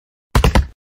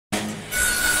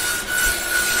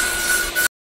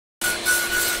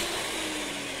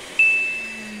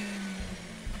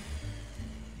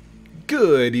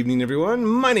Good evening, everyone.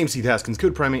 My name's Heath, Haskins,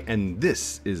 Code Primate, and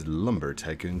this is Lumber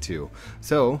Tycoon 2.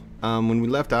 So, when we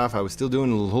left off, I was still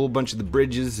doing a whole bunch of the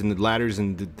bridges and the ladders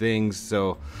and the things,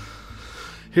 so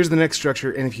here's the next structure,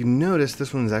 and if you notice,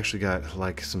 this one's actually got,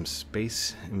 like, some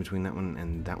space in between that one,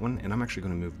 and I'm actually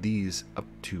going to move these up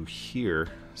to here,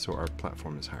 so our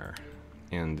platform is higher.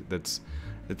 And it's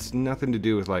nothing to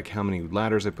do with, like, how many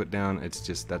ladders I put down, it's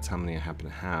just that's how many I happen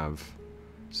to have.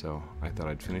 So I thought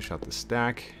I'd finish out the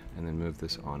stack and then move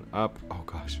this on up. Oh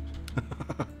gosh.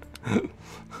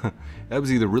 That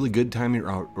was either really good timing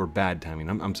or bad timing.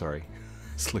 I'm sorry.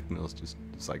 Slick Mill's just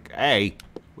like, hey,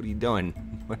 what are you doing?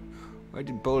 Why'd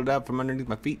you pull it out from underneath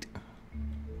my feet?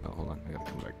 Oh, hold on. I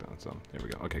gotta come back down. So there we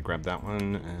go. Okay, grab that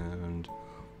one and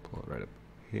pull it right up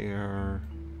here.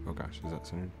 Oh gosh, is that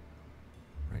centered?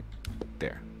 Right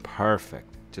there. Perfect.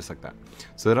 Just like that.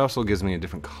 So that also gives me a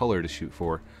different color to shoot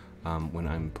for. When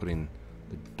I'm putting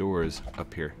the doors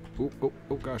up here. Oh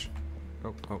gosh.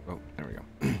 Oh, there we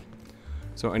go.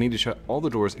 So I need to shut all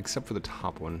the doors except for the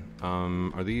top one.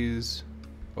 Are these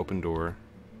open door?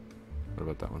 What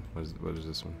about that one? What is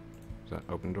this one? Is that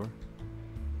open door?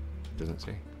 Doesn't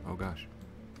say. Oh gosh.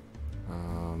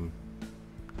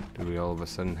 Did we all of a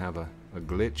sudden have a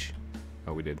glitch?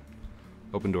 Oh, we did.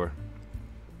 Open door.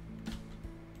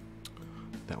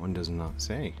 That one does not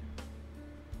say.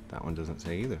 That one doesn't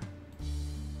say either.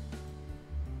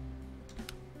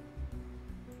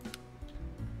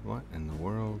 What in the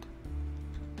world?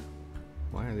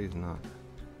 Why are these not?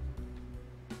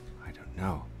 I don't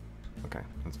know. Okay,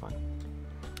 that's fine.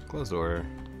 Close door.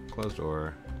 Close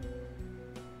door.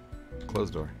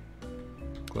 Close door.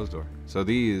 Close door. So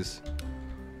these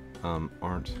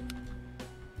aren't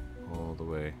all the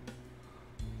way.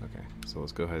 Okay, so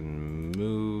let's go ahead and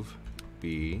move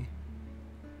B.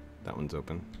 That one's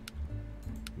open.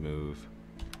 Move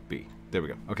B. There we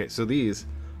go. Okay, so these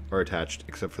are attached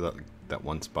except for that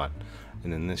one spot,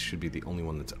 and then this should be the only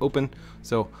one that's open.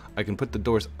 So I can put the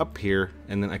doors up here,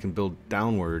 and then I can build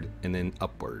downward and then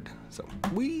upward. So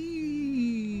whee,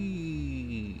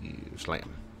 slam.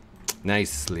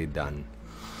 Nicely done.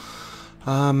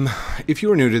 If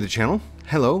you are new to the channel,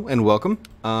 hello and welcome.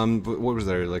 What was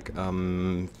there, like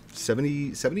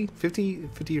 50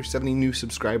 or 70 new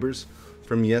subscribers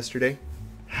from yesterday?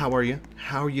 How are you?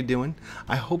 How are you doing?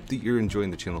 I hope that you're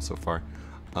enjoying the channel so far.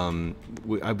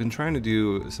 I've been trying to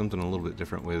do something a little bit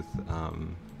different with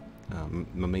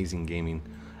Amazing Gaming,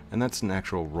 and that's an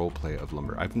actual role play of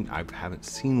Lumber. I haven't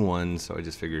seen one, so I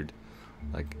just figured,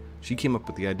 like, she came up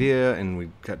with the idea, and we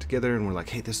got together, and we're like,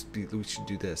 hey, we should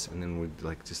do this, and then we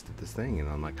like just did this thing, and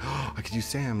I'm like, oh, I could use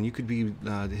Sam, you could be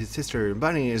his sister,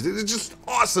 Bunny. It's just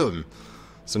awesome.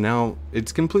 So now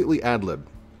it's completely ad-lib.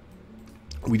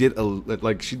 We did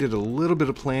she did a little bit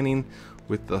of planning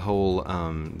with the whole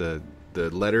the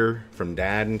letter from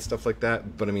Dad and stuff like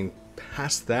that, but I mean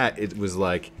past that it was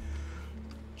like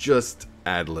just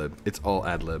ad-lib. It's all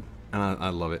ad-lib, and I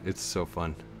love it. It's so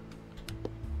fun.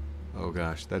 Oh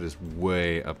gosh, that is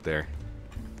way up there.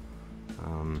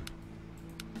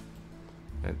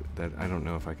 That I don't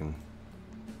know if I can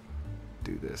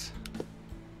do this.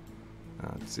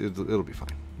 It'll be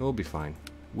fine. We'll be fine.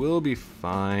 We'll be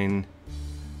fine.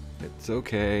 It's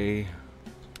okay.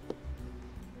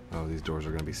 Oh, these doors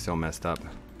are gonna be so messed up.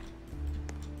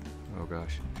 Oh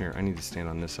gosh. Here, I need to stand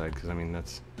on this side because I mean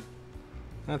that's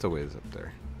a ways up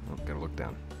there. Oh, gotta look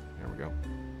down. There we go.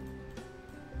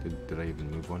 Did I even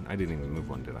move one? I didn't even move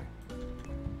one, did I?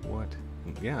 What?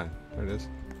 Yeah, there it is.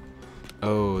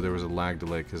 Oh, there was a lag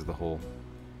delay because of the whole.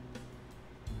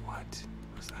 What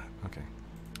was that? Okay.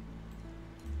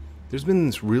 There's been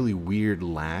this really weird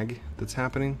lag that's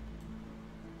happening,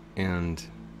 and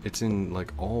it's in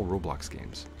like all Roblox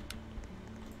games,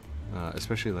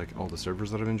 especially like all the servers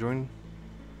that I've been joining.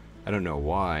 I don't know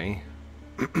why.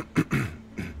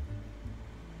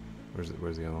 Where's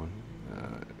the other one?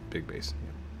 Big base.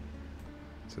 Yeah.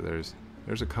 So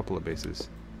there's a couple of bases,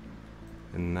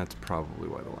 and that's probably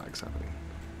why the lag's happening.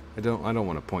 I don't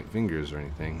want to point fingers or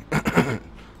anything. The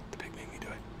pig made me do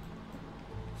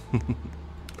it.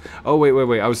 Oh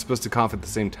wait! I was supposed to cough at the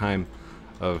same time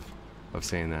of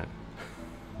saying that.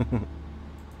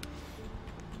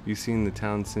 You seen the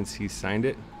town since he signed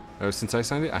it? Or since I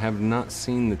signed it? I have not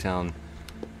seen the town.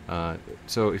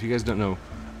 So if you guys don't know,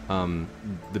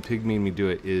 the pig made me do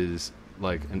it is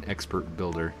like an expert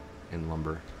builder in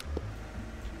lumber,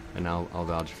 and I'll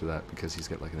vouch for that because he's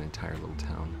got like an entire little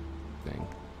town thing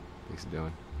he's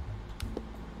doing.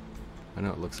 I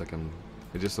know it looks like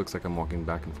it just looks like I'm walking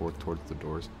back and forth towards the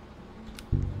doors,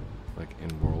 like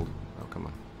in world. Oh come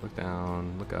on, look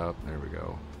down, look up. There we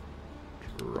go.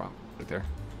 Drop right there,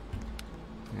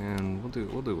 and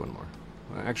we'll do one more.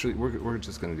 Actually, we're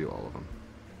just gonna do all of them.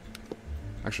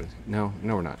 Actually, no,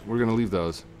 we're not. We're gonna leave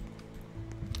those.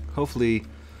 Hopefully,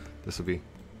 this will be.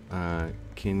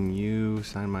 Can you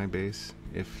sign my base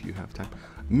if you have time?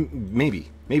 Maybe.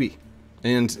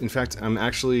 And in fact,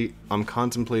 I'm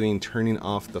contemplating turning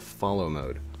off the follow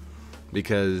mode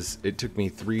because it took me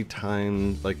 3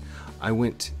 times. Like, I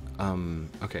went.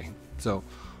 Okay, so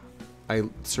I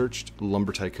searched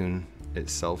Lumber Tycoon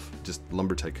itself, just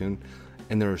Lumber Tycoon,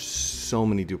 and there are so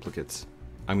many duplicates.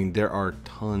 I mean, there are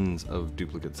tons of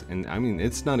duplicates, and I mean,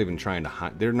 it's not even trying to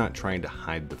hide. They're not trying to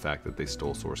hide the fact that they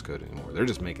stole source code anymore. They're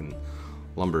just making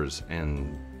lumbers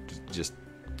and just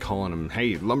calling them,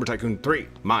 "Hey, Lumber Tycoon 3,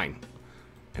 mine,"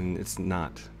 and it's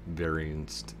not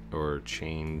varianced or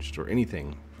changed or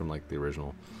anything from like the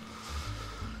original.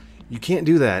 You can't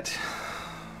do that.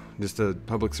 Just a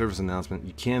public service announcement.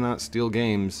 You cannot steal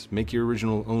games. Make your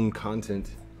original own content.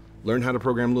 Learn how to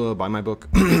program Lua. Buy my book.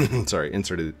 Sorry,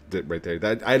 inserted it right there.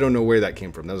 That I don't know where that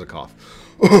came from. That was a cough.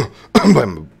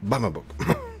 buy my book.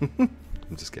 I'm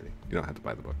just kidding. You don't have to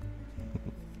buy the book.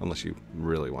 Unless you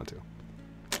really want to.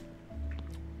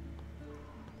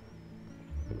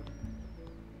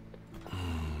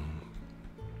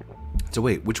 So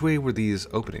wait, which way were these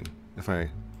opening? If I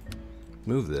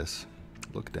move this,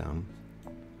 look down.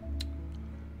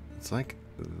 It's like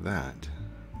that,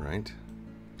 right?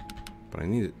 But I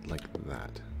need it like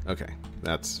that. Okay,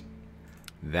 that's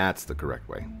the correct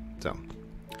way. So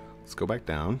let's go back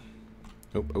down.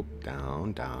 Oh,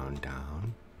 down,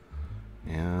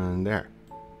 and there.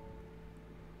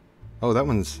 Oh, that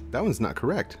one's not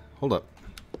correct. Hold up.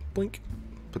 Blink.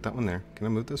 Put that one there. Can I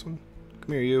move this one?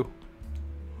 Come here, you.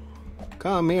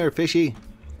 Come here, fishy.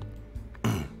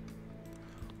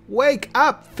 Wake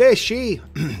up, fishy.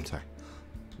 Sorry.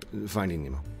 Finding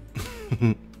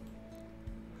Nemo.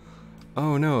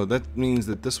 Oh no, that means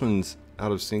that this one's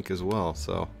out of sync as well,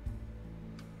 so.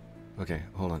 Okay,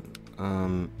 hold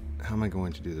on. How am I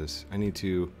going to do this? I need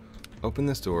to open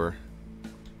this door,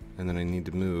 and then I need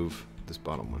to move this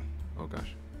bottom one. Oh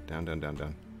gosh.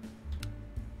 Down.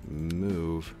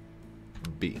 Move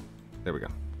B. There we go.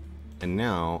 And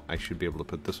now I should be able to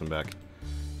put this one back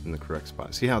in the correct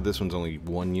spot. See how this one's only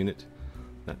 1 unit?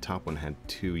 That top one had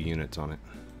 2 units on it,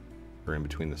 or in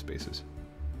between the spaces.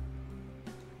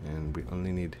 And we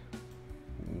only need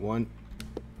 1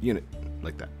 unit,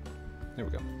 like that. There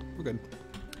we go. We're good.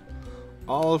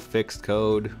 All fixed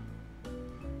code.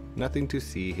 Nothing to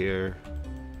see here.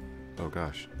 Oh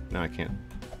gosh. Now I can't.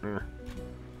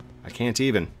 I can't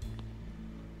even.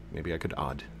 Maybe I could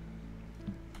odd.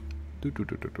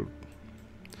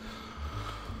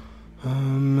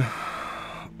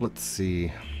 Let's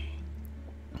see.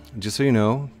 Just so you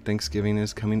know, Thanksgiving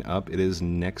is coming up. It is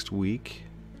next week.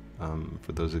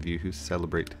 For those of you who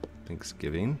celebrate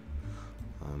Thanksgiving,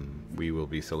 we will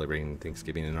be celebrating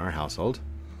Thanksgiving in our household.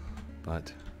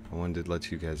 But I wanted to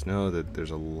let you guys know that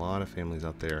there's a lot of families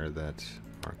out there that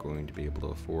aren't going to be able to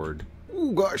afford,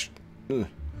 oh gosh,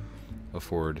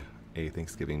 afford a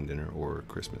Thanksgiving dinner or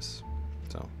Christmas.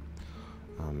 So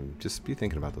just be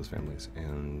thinking about those families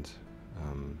and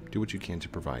do what you can to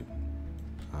provide.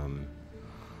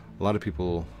 A lot of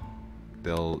people,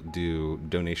 they'll do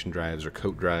donation drives or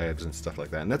coat drives and stuff like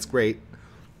that, and that's great,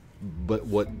 but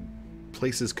what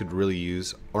places could really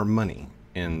use are money,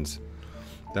 and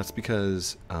that's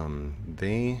because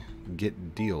they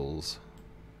get deals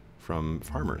from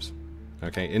farmers.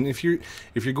 Okay, and if you're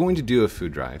going to do a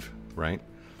food drive, right,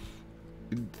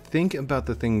 think about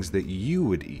the things that you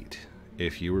would eat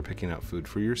if you were picking out food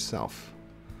for yourself.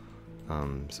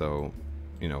 So,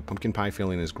 you know, pumpkin pie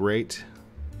filling is great,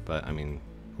 but I mean,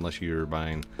 unless you're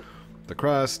buying the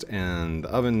crust and the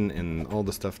oven and all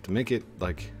the stuff to make it,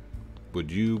 like, would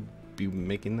you be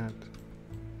making that?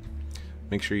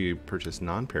 Make sure you purchase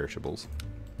non-perishables.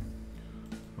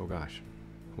 Oh gosh,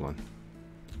 hold on.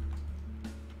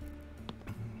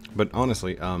 But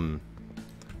honestly,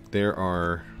 there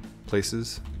are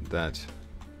places that,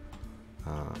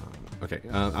 okay,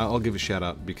 I'll give a shout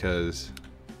out because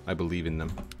I believe in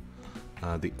them.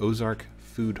 The Ozark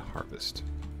Food Harvest.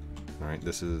 All right,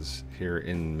 this is here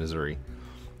in Missouri.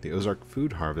 The Ozark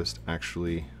Food Harvest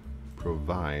actually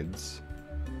provides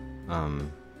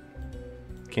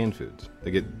canned foods. They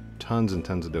get tons and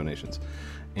tons of donations.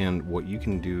 And what you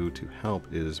can do to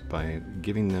help is by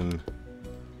giving them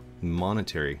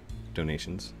monetary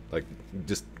donations, like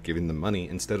just giving them money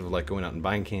instead of like going out and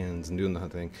buying cans and doing the whole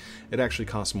thing. It actually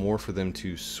costs more for them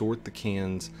to sort the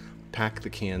cans, pack the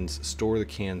cans, store the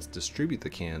cans, distribute the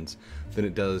cans than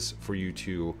it does for you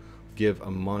to give a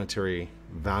monetary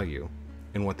value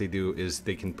And what they do is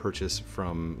they can purchase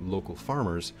from local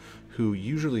farmers who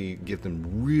usually give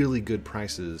them really good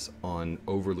prices on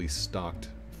overly stocked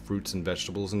fruits and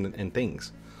vegetables and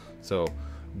things. So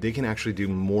they can actually do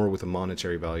more with a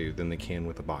monetary value than they can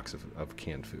with a box of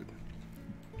canned food.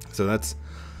 So that's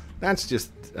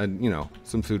just, you know,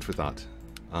 some food for thought.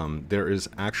 There is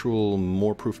actual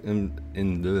more proof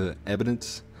in the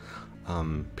evidence.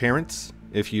 Parents,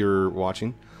 if you're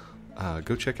watching,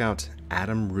 go check out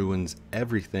Adam Ruins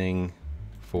Everything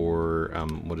for,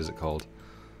 what is it called?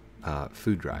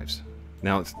 Food drives.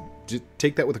 Now, just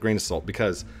take that with a grain of salt,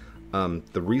 because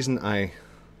the reason I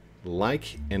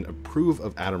like and approve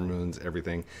of Adam Ruins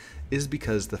Everything is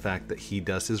because the fact that he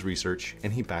does his research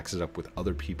and he backs it up with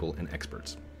other people and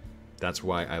experts. That's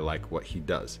why I like what he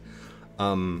does.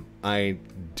 I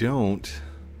don't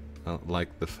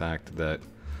like the fact that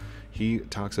he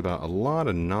talks about a lot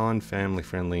of non-family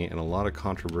friendly and a lot of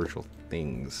controversial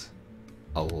things.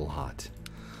 A lot.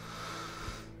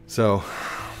 So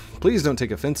please don't take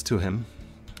offense to him.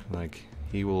 Like,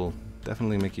 he will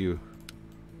definitely make you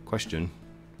question.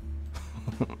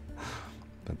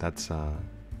 But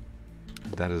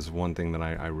that is one thing that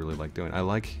I really like doing. I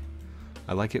like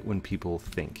it when people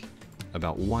think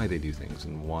about why they do things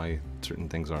and why certain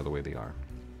things are the way they are.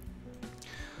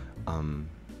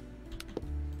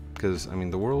 Because I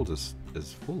mean, the world is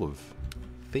full of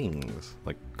things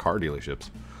like car dealerships.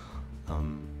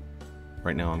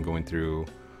 Right now I'm going through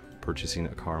purchasing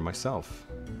a car myself,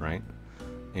 right?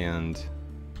 And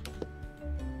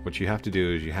what you have to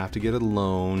do is you have to get a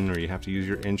loan, or you have to use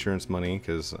your insurance money,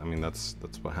 because I mean that's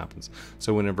what happens.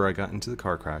 So whenever I got into the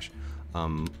car crash,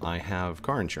 I have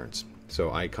car insurance.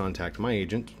 So I contact my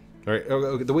agent. All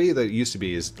right, the way that it used to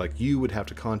be is like you would have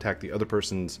to contact the other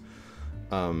person's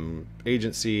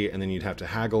agency, and then you'd have to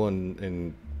haggle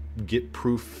and get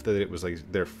proof that it was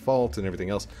like their fault and everything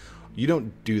else. You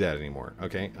don't do that anymore,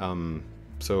 okay?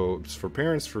 So it's for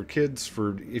parents, for kids,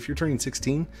 for if you're turning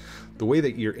 16, the way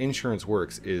that your insurance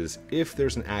works is if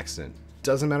there's an accident,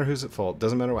 doesn't matter who's at fault,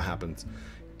 doesn't matter what happens,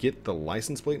 get the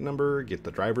license plate number, get the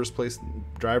driver plate,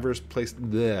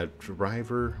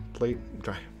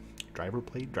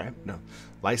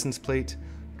 license plate,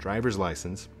 driver's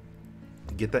license,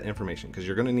 get that information, because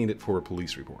you're going to need it for a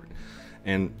police report.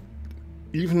 And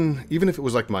even if it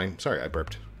was like mine, sorry, I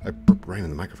burped right in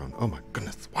the microphone. Oh my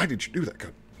goodness, why did you do that,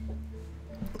 God?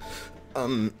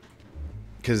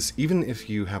 Because even if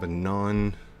you have a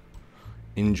non-injury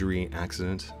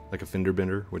accident, like a fender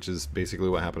bender, which is basically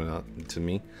what happened to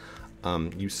me,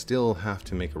 you still have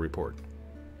to make a report.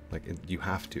 Like, you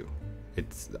have to.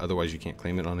 It's otherwise you can't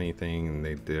claim it on anything, and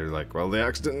they're like, well, the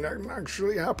accident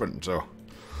actually happened. So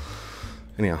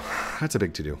anyhow, that's a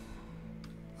big to-do.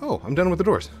 Oh, I'm done with the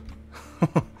doors.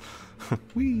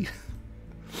 Whee!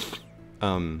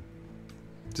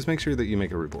 Just make sure that you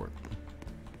make a report.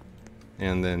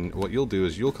 And then what you'll do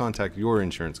is you'll contact your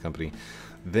insurance company.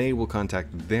 They will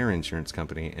contact their insurance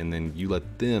company, and then you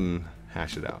let them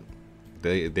hash it out.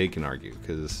 They can argue,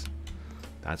 because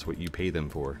that's what you pay them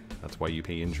for. That's why you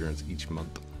pay insurance each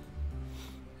month.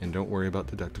 And don't worry about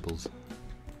deductibles.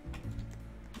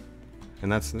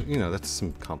 And that's, you know, that's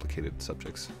some complicated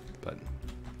subjects. But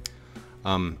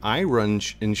I run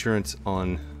insurance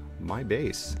on my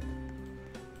base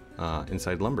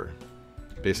inside Lumber.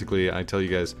 Basically, I tell you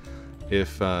guys,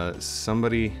 if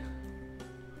somebody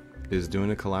is doing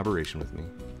a collaboration with me,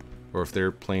 or if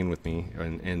they're playing with me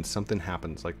and something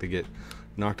happens, like they get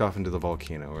knocked off into the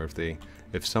volcano, or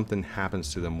if something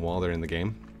happens to them while they're in the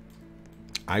game,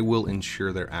 I will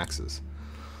insure their axes.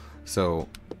 So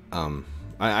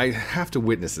I have to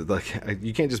witness it. Like,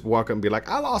 you can't just walk up and be like,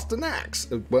 I lost an axe.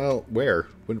 Well, where?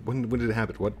 When did it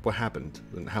happen? What happened?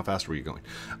 And how fast were you going?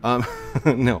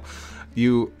 No,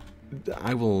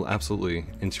 I will absolutely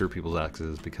insure people's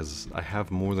axes, because I have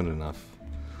more than enough.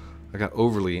 I got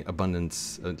overly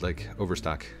abundance, like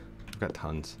overstock. I've got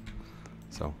tons.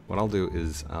 So what I'll do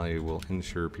is I will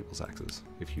insure people's axes.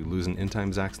 If you lose an end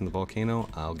times axe in the volcano,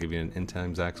 I'll give you an end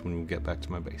times axe when we get back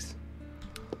to my base.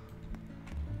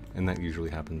 And that usually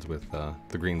happens with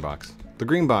the green box. The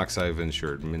green box I've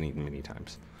insured many, many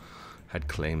times. Had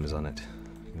claims on it,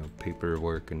 you know,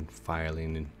 paperwork and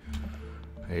filing, and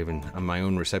I'm my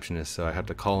own receptionist, so I have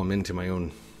to call them into my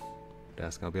own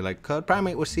desk. I'll be like, Code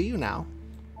Primate will see you now.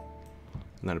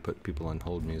 And then I put people on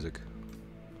hold music,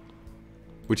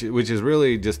 which is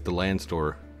really just the land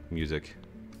store music,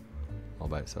 all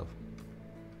by itself.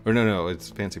 Or no, it's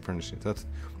Fancy Furnishings.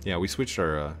 Yeah, we switched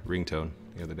our ringtone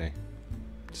the other day.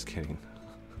 Just kidding.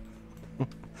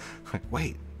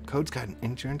 Wait, Code's got an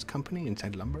insurance company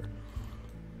inside Lumber?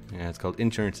 Yeah, it's called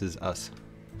Insurance Is Us.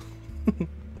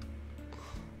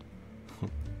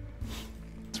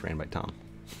 base ran by Tom.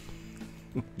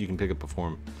 You can pick up a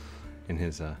form in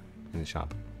his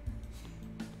shop.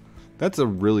 That's a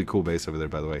really cool base over there,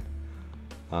 by the way.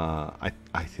 I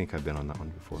think I've been on that one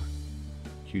before.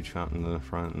 Huge fountain in the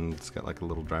front, and it's got like a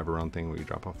little drive around thing where you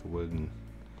drop off the wood and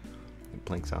it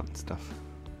planks out and stuff.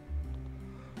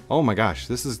 Oh my gosh,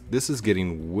 this is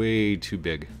getting way too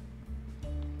big.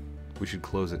 We should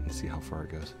close it and see how far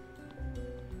it goes.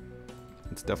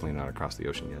 It's definitely not across the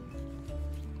ocean yet.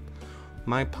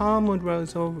 My palmwood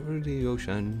runs over the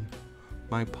ocean.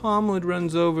 My palmwood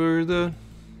runs over the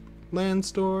land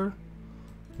store.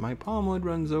 My palmwood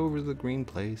runs over the green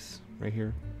place right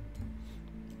here.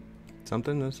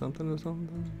 Something to something to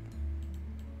something.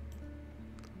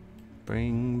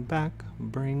 Bring back,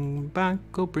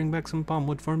 go bring back some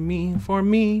palmwood for me, for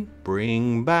me.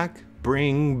 Bring back,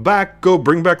 go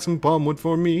bring back some palmwood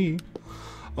for me.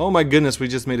 Oh my goodness, we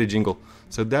just made a jingle.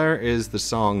 So there is the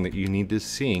song that you need to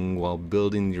sing while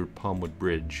building your palmwood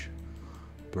bridge.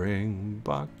 Bring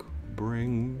back,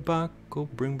 go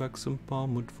bring back some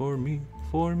palmwood for me,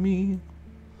 for me.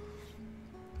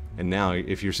 And now,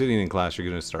 if you're sitting in class, you're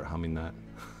going to start humming that.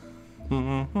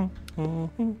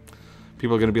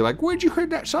 People are going to be like, where'd you heard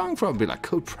that song from? Be like,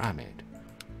 Code Primate.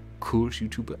 Coolest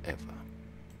YouTuber ever.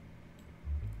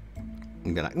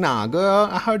 And be like, nah, girl,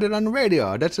 I heard it on the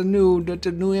radio. That's a new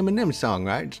Eminem song,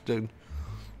 right? It's the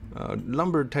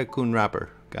Lumber Tycoon rapper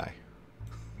guy.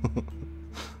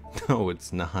 No,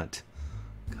 it's not.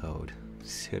 Code.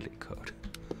 Silly Code.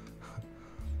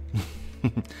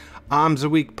 Arms are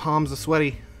weak, palms are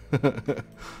sweaty.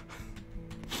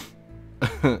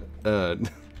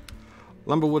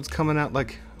 Lumberwood's coming out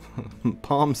like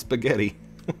palm spaghetti.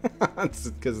 It's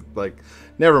because, like,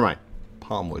 never mind.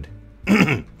 Palmwood.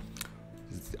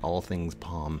 It's all things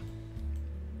palm.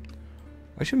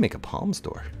 I should make a palm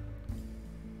store.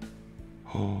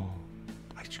 Oh,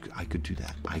 I could do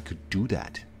that. I could do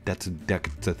that. That's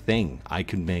a thing. I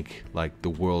could make like the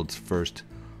world's first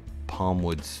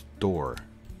palmwood store.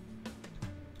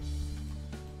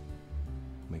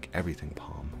 Make everything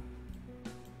palm.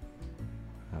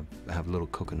 Have little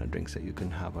coconut drinks that you can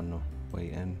have on the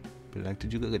way in. Be like,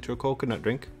 did you get your coconut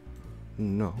drink?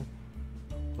 No.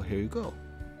 Well, here you go.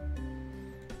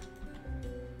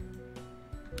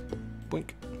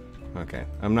 Boink. Okay,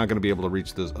 I'm not gonna be able to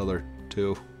reach those other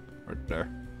two. Right there.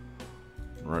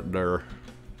 Right there.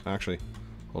 Actually,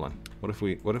 hold on. What if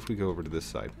we go over to this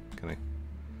side? Can I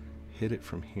hit it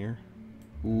from here?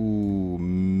 Ooh,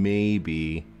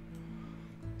 maybe.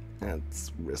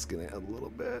 That's risking it a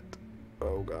little bit.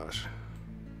 Oh gosh.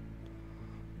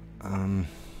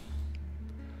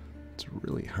 It's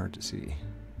really hard to see.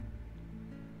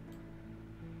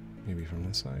 Maybe from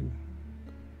this side.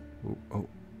 Ooh, oh.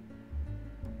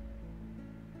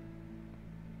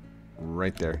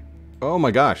 Right there. Oh my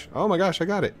gosh. Oh my gosh, I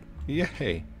got it.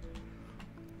 Yay.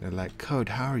 They're like, Code,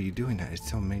 how are you doing that?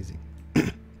 It's so amazing.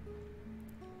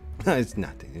 It's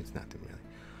nothing. It's nothing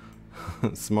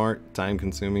really. Smart, time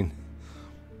consuming.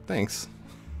 Thanks.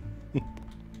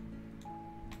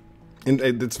 And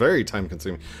it's very time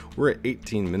consuming. We're at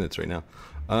 18 minutes right now.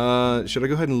 Should I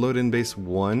go ahead and load in base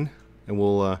 1? And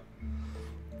we'll, I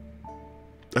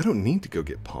don't need to go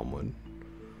get palmwood.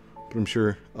 But I'm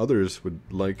sure others would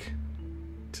like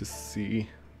to see.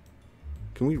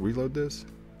 Can we reload this?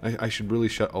 I should really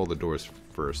shut all the doors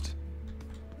first.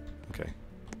 Okay.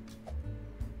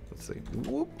 Let's see.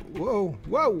 Whoa, whoa,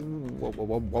 whoa, whoa, whoa,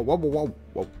 whoa, whoa, whoa,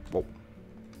 whoa, whoa.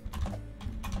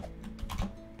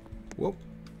 Whoa.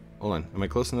 Hold on. Am I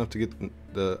close enough to get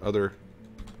the other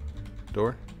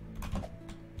door?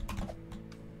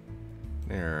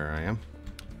 There I am.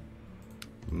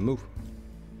 Move.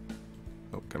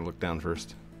 Oh, gotta look down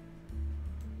first.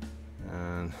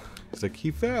 And it's like, he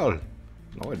fell.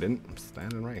 No, I didn't. I'm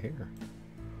standing right here.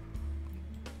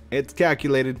 It's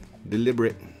calculated,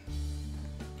 deliberate.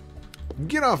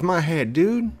 Get off my head,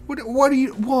 dude. What are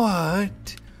you?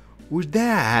 What was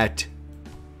that?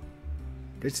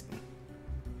 That's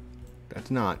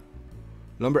not.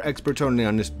 Lumber expert only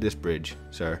on this bridge,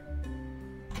 sir.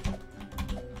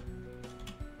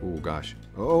 Oh gosh.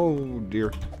 Oh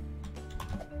dear.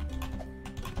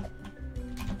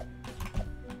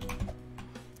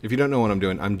 If you don't know what I'm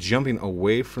doing, I'm jumping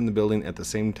away from the building at the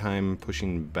same time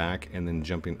pushing back and then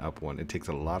jumping up one. It takes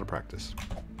a lot of practice.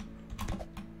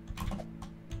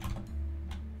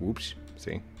 Whoops.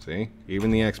 See? See? Even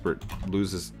the expert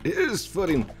loses his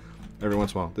footing every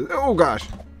once in a while. Oh gosh!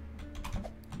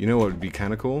 You know what would be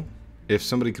kind of cool? If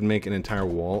somebody could make an entire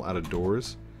wall out of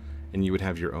doors and you would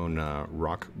have your own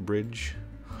rock bridge.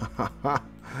 That'd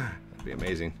be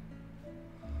amazing.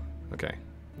 Okay.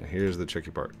 Now here's the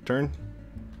tricky part. Turn.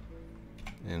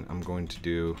 and I'm going to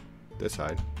do this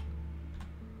side.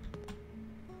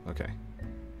 Okay.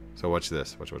 So watch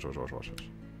this. Watch this.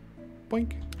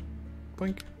 Boink,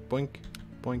 boink, boink,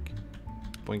 boink,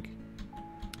 boink,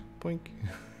 boink.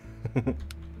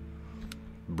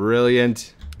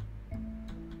 Brilliant.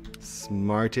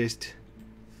 Smartest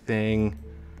thing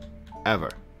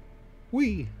ever.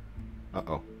 Whee!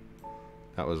 Uh-oh.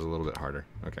 That was a little bit harder.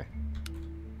 Okay.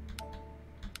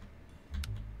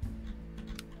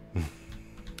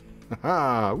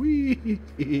 Haha!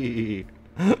 Whee!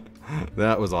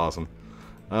 That was awesome.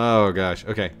 Oh gosh.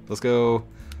 Okay, let's go.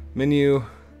 Menu.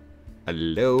 A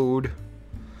load.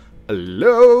 A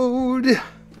load!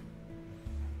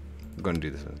 I'm gonna do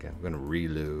this one again. I'm gonna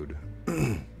reload.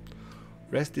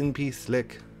 Rest in peace,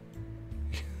 Slick.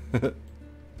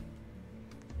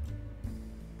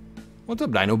 What's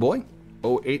up, Dino Boy?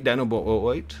 08 Dino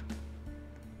Boy 08.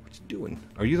 What you doing?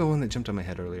 Are you the one that jumped on my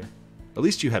head earlier? At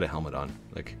least you had a helmet on.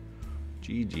 Like,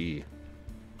 GG.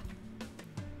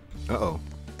 Uh-oh.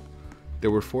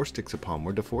 There were 4 sticks of palm.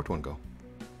 Where'd the 4th one go?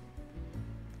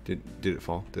 Did it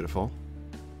fall? Did it fall?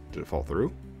 Did it fall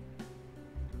through?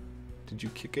 Did you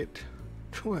kick it?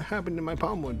 What happened to my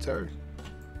palm one, sir?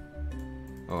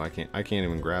 Oh, I can't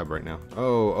even grab right now.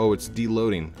 Oh, it's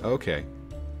deloading. Okay.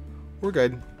 We're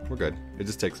good. We're good. It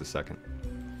just takes a second.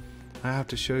 I have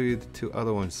to show you the 2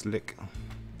 other ones, Slick.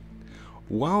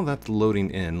 While that's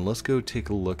loading in, let's go take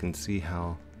a look and see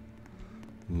how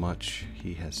much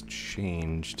he has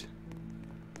changed.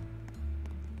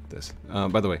 This.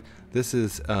 By the way, this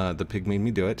is the pig made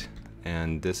me do it,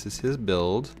 and this is his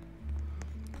build.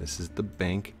 This is the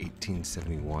bank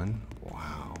 1871.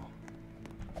 Wow.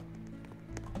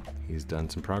 He's done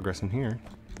some progress in here.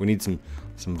 We need some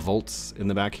vaults in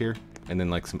the back here, and then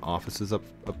like some offices up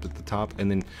at the top,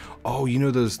 and then oh, you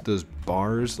know those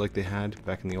bars like they had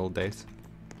back in the old days?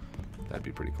 That'd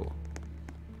be pretty cool.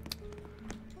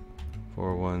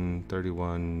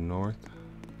 4131 north.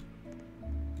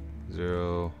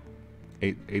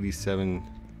 87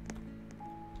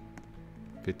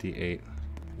 58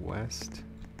 west.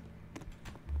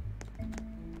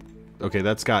 Okay,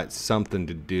 that's got something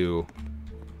to do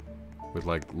with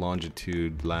like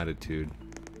longitude, latitude,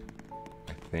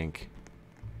 I think.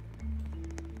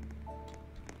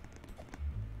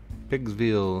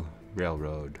 Pigsville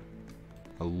Railroad.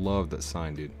 I love that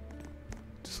sign, dude.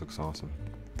 Just looks awesome.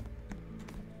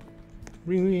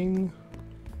 Ring ring.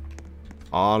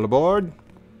 All aboard.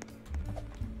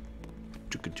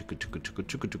 Chugga chugga chugga chugga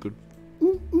chugga chugga.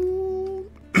 Ooh ooh.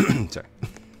 Sorry.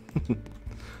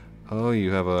 Oh,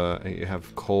 you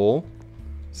have coal.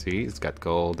 See, it's got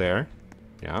coal there.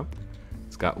 Yeah.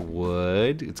 It's got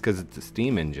wood. It's because it's a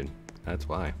steam engine. That's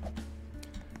why.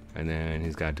 And then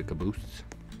he's got the caboose.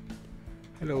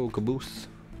 Hello, caboose.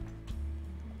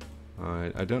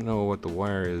 I don't know what the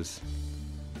wire is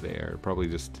there. Probably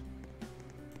just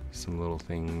some little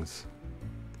things.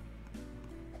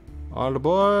 All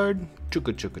aboard!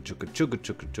 Chugga chugga chugga chugga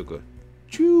chugga chugga.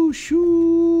 Choo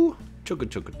shoo! Chugga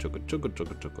chugga chugga chugga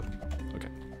chugga chugga. Okay.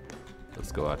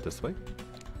 Let's go out this way.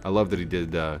 I love that he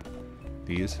did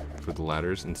these for the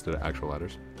ladders instead of actual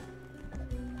ladders.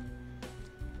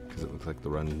 Because it looks like the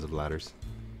runs of ladders.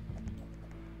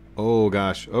 Oh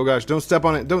gosh. Oh gosh. Don't step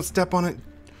on it. Don't step on it.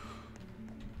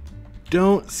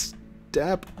 Don't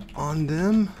step on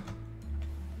them.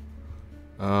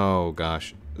 Oh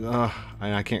gosh.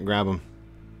 I can't grab them.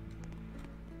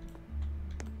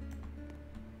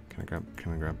 Can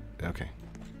I grab? Okay.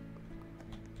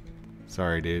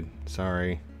 Sorry, dude.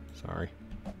 Sorry. There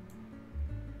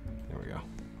we go.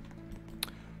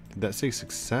 Did that say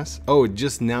success? Oh, it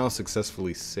just now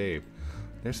successfully saved.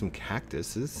 There's some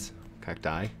cactuses.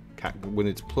 Cacti. When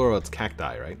it's plural, it's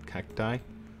cacti, right? Cacti,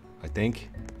 I think.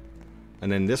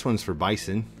 And then this one's for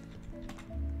bison.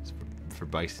 It's for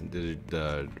bison.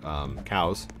 The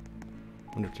cows.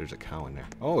 I wonder if there's a cow in there.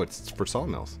 Oh, it's for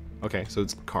sawmills. Okay, so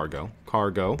it's cargo.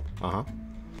 Cargo.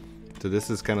 So this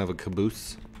is kind of a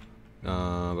caboose.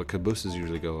 But cabooses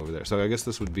usually go over there. So I guess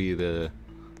this would be the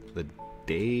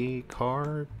day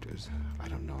car. I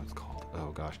don't know what it's called.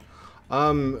 Oh gosh.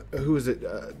 Who is it?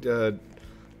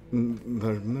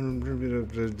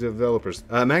 Developers.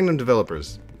 Magnum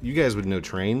developers. You guys would know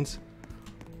trains.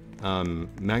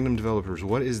 Magnum developers.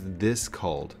 What is this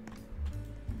called?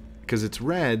 Because it's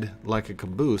red like a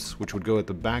caboose, which would go at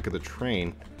the back of the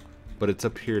train, but it's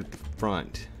up here at the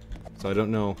front. So I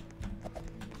don't know.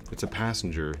 It's a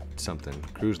passenger something.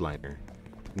 Cruise liner.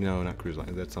 No, not cruise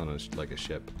liner. That's on like a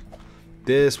ship.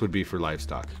 This would be for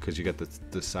livestock, because you got the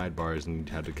sidebars and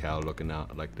you have the cow looking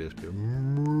out like this.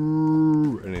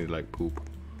 And they like poop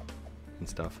and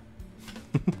stuff.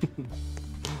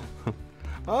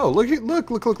 Oh, look.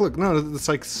 No, it's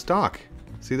like stock.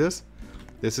 See this?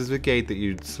 This is a gate that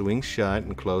you'd swing shut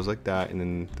and close like that, and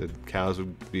then the cows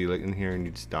would be like in here, and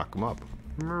you'd stock them up.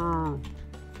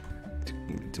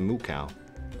 It's a moo cow.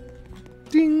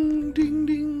 Ding, ding,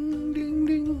 ding, ding,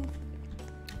 ding.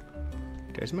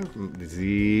 Guys,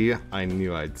 see, I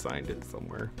knew I'd signed it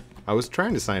somewhere. I was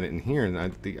trying to sign it in here, and I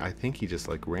think he just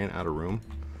like ran out of room.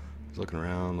 He's looking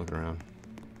around.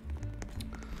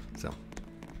 So,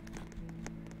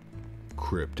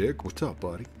 Cryptic, what's up,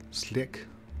 buddy? Slick.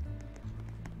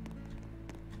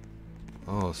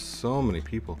 Oh, so many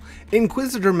people.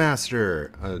 Inquisitor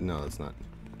Master. No, it's not.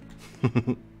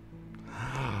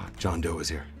 John Doe is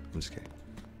here. I'm just kidding.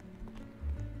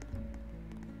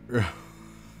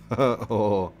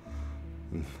 Oh.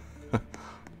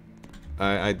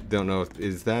 I don't know if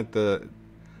is that the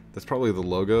that's probably the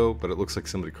logo, but it looks like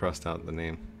somebody crossed out the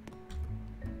name.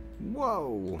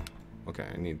 Whoa. Okay,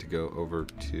 I need to go over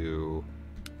to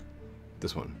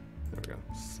this one. There we go.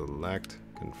 Select,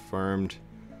 confirmed.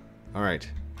 All right,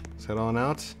 let's head on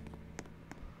out.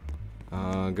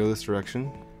 Go this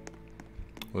direction.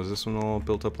 Was this one all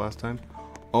built up last time?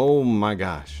 Oh my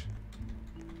gosh.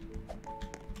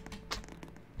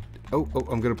 Oh,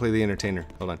 I'm gonna play the entertainer.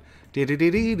 Hold on. There's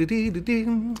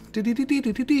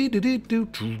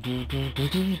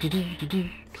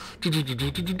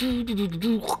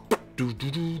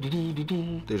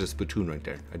a spittoon right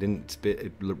there. I didn't spit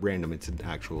it random. It's an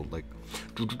actual like.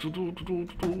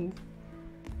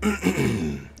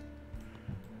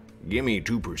 Give me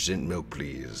 2% milk,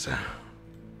 please.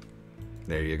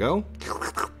 There you go.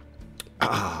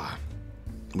 Ah,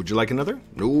 would you like another?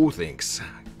 No, thanks.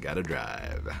 Gotta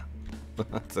drive.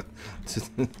 That's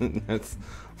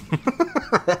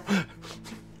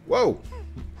whoa.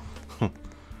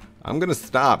 I'm gonna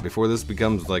stop before this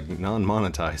becomes like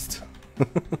non-monetized.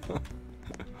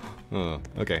 Oh,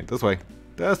 okay, this way.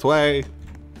 This way.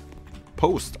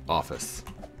 Post office.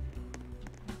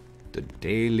 The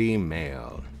Daily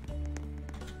Mail.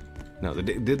 No, the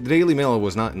Daily Mail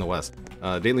was not in the West.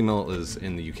 Daily Mail is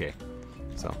in the UK.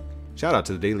 So, shout out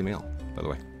to the Daily Mail, by the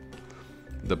way.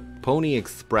 The Pony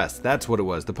Express, that's what it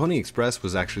was. The Pony Express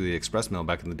was actually the express mail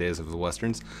back in the days of the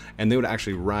Westerns, and they would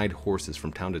actually ride horses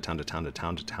from town to town to town to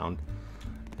town to town,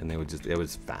 and they would just, it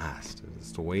was fast. It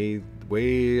was the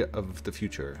way of the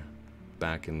future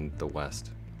back in the West.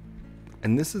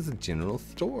 And this is a general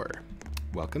store.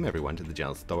 Welcome everyone to the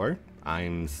general store.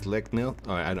 I'm Slick Mill.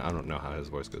 Oh, I don't know how his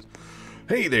voice goes.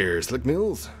 Hey there, Slick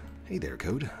Mills. Hey there,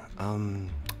 Code.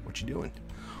 What you doing?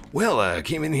 Well, I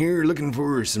came in here looking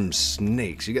for some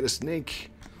snakes. You got a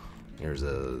snake? There's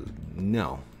a...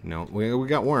 No. We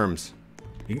got worms.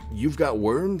 You've got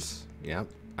worms? Yeah,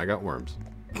 I got worms.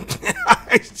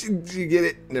 Did you get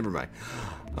it? Never mind.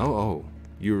 Oh,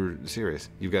 you're serious.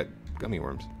 You've got gummy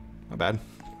worms. My bad.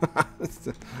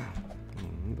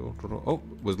 Oh,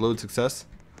 was load success?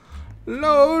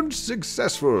 Load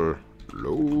successful.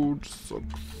 Load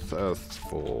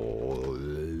successful.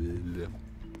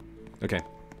 Okay,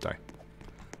 sorry.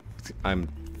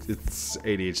 It's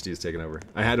ADHD is taking over.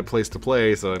 I had a place to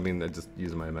play, so I mean, I just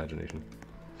using my imagination.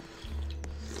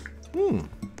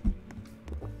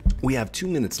 We have 2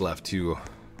 minutes left to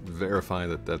verify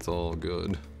that that's all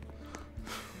good.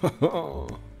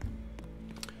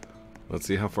 Let's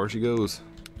see how far she goes.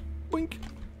 Boink.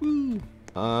 Woo.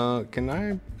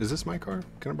 Is this my car?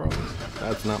 Can I borrow this?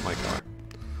 That's not my car.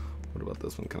 What about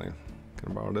this one? Can I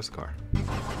borrow this car?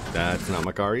 That's not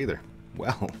my car either.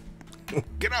 Well,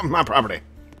 get off my property.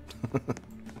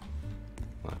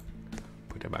 Well,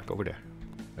 put that back over there.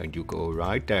 And you go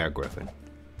right there, Griffin.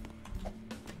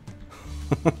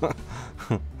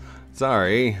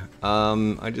 Sorry.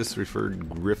 I just referred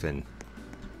Griffin.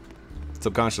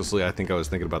 Subconsciously, I think I was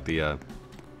thinking about the,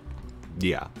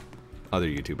 other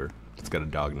YouTuber that's got a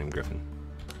dog named Griffin.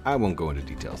 I won't go into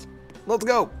details. Let's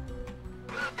go!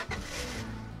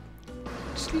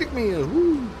 Slick me a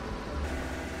woo!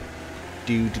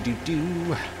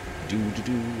 Do-do-do-do.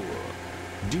 Do-do-do.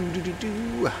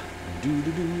 Do-do-do-do.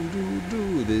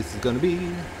 Do-do-do-do-do. This is gonna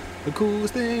be the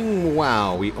coolest thing.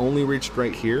 Wow, we only reached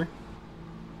right here.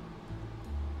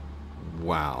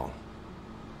 Wow.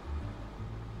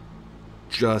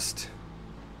 Just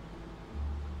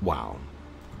wow.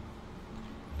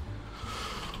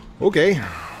 Okay,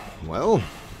 well,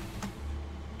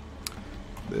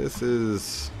 this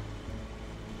is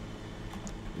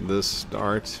the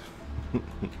start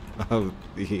of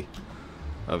the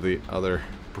other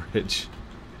bridge.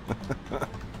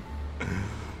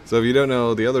 So if you don't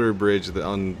know, the other bridge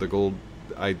on the gold,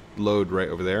 I load right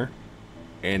over there,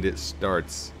 and it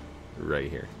starts right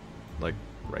here, like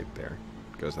right there.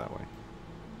 It goes that way.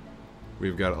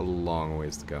 We've got a long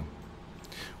ways to go.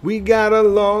 We got a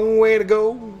long way to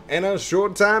go and a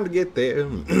short time to get there.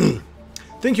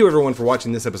 Thank you everyone for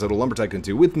watching this episode of Lumber Tycoon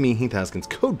 2 with me, Heath Haskins,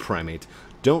 Code Primate.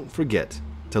 Don't forget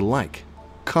to like,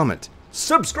 comment,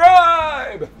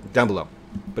 subscribe down below.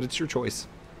 But it's your choice.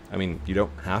 I mean, you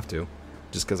don't have to.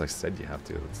 Just because I said you have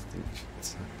to.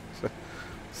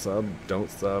 Sub,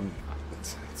 don't sub.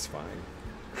 It's fine.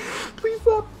 Please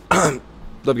sub.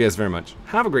 Love you guys very much.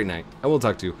 Have a great night. I will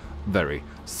talk to you very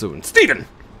soon. Steven!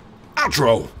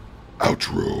 Outro!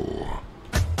 Outro.